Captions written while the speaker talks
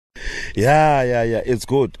Yeah. It's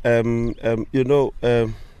good.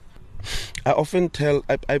 I often tell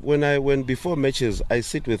when before matches I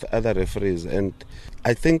sit with other referees, and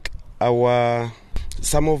I think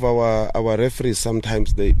some of our referees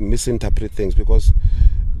sometimes they misinterpret things, because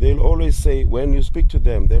they'll always say, when you speak to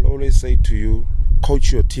them, they'll always say to you,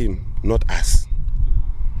 coach your team, not us.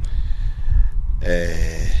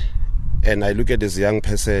 And I look at this young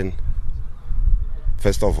person,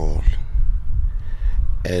 first of all,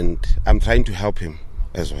 and I'm trying to help him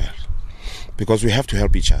as well, because we have to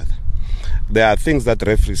help each other. There are things that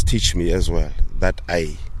referees teach me as well that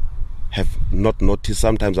I have not noticed.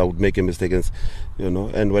 Sometimes I would make a mistake,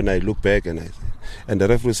 and when I look back and the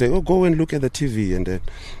referee say, "Oh, go and look at the TV and at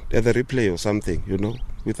the replay or something,"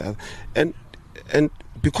 and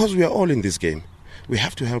because we are all in this game, we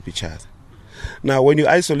have to help each other. Now, when you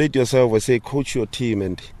isolate yourself or say coach your team,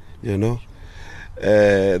 and the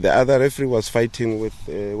other referee was fighting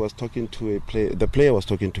was talking to a player. The player was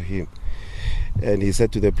talking to him, and he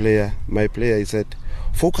said to the player, my player, he said,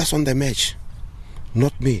 "Focus on the match,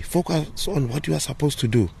 not me. Focus on what you are supposed to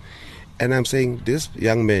do." And I'm saying this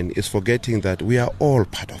young man is forgetting that we are all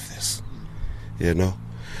part of this,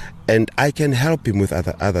 and I can help him with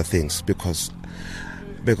other things because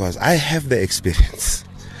I have the experience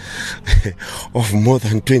of more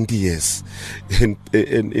than 20 years in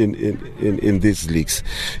these leagues,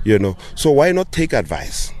 So why not take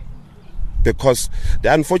advice? Because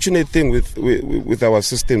the unfortunate thing with our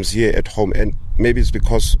systems here at home, and maybe it's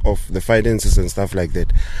because of the finances and stuff like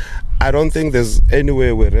that, I don't think there's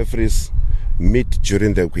anywhere where referees meet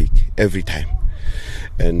during the week every time,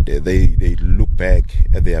 and they look back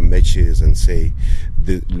at their matches and say,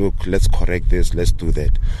 "Look, let's correct this, let's do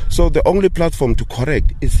that." So the only platform to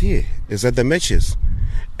correct is at the matches.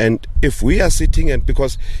 And if we are sitting, and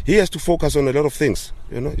because he has to focus on a lot of things,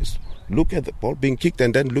 look at the ball being kicked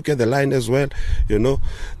and then look at the line as well. The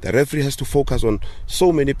referee has to focus on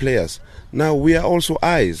so many players. Now we are also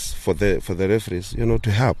eyes for the referees,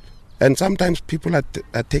 to help. And sometimes people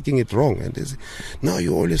are taking it wrong, and they say, "No,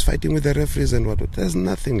 you're always fighting with the referees and what." There's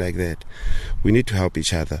nothing like that. We need to help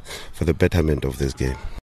each other for the betterment of this game.